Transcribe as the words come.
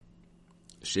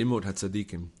Shemot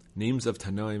Hatzaddikim, names of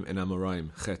Tanaim and Amoraim,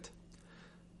 Chet.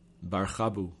 Bar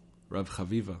Chabu, Rav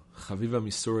Chaviva, Chaviva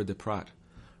Misura de Prat,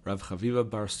 Rav Chaviva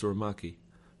bar Surmaki,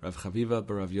 Rav Chaviva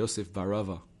bar Rav Yosef bar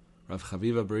Rava, Rav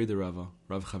Chaviva bar Rava,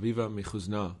 Rav Chaviva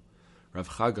Mechuzna, Rav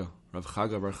Chaga bar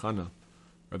Chana,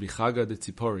 Rabbi Chaga de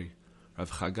Tzipori,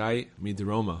 Rav Chagai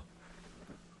Midroma,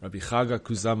 Rabbi Chaga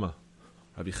Kuzama,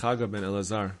 Rabbi Chaga ben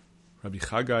Elazar, Rabbi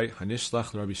Chagai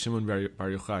Hanishlach Rabbi Shimon bar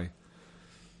Yochai,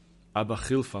 Abba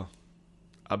Chilfa,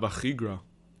 Abba Chigra,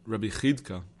 Rabbi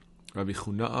Chidka, Rabbi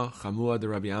Chuna'a Chamua de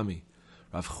Rabbi Ami,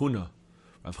 Rav Chuna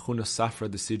Safra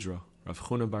de Sidra, Rav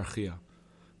Chuna bar Chia,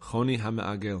 Choni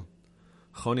HaMe'agel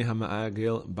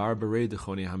bar Berei de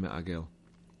Choni HaMe'agel,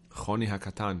 Choni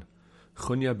HaKatan,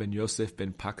 Chunya ben Yosef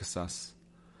ben Pakasas,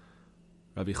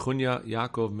 Rabbi Chunya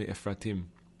Yaakov me Efratim,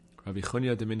 Rabbi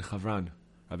Chunya de Min Chavran,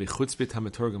 Rabbi Chutzpit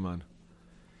HaMetorgaman,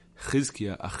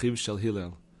 Chizkiya Achiv shel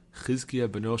Hillel, Chizkiya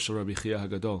beno shel Rabbi Chia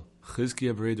HaGadol,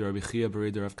 Chizkiya berei de Rabbi Chia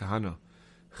berei de Rav Kahana,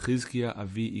 Chizkiya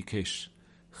avi Ikesh,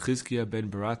 Chizkiya ben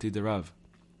Barati de Rav,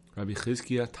 Rabbi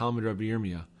Chizkiya Talmud Rabbi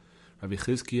Yirmiyah, Rabbi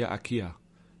Chizkiya Akiya,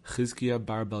 Chizkiya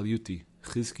bar Balyuti,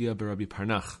 Chizkiya bar Rabbi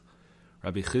Parnach,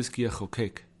 Rabbi Chizkiya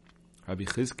Chokek, Rabbi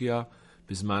Chizkiya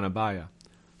Bizman Abaya,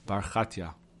 Bar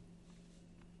Chatya,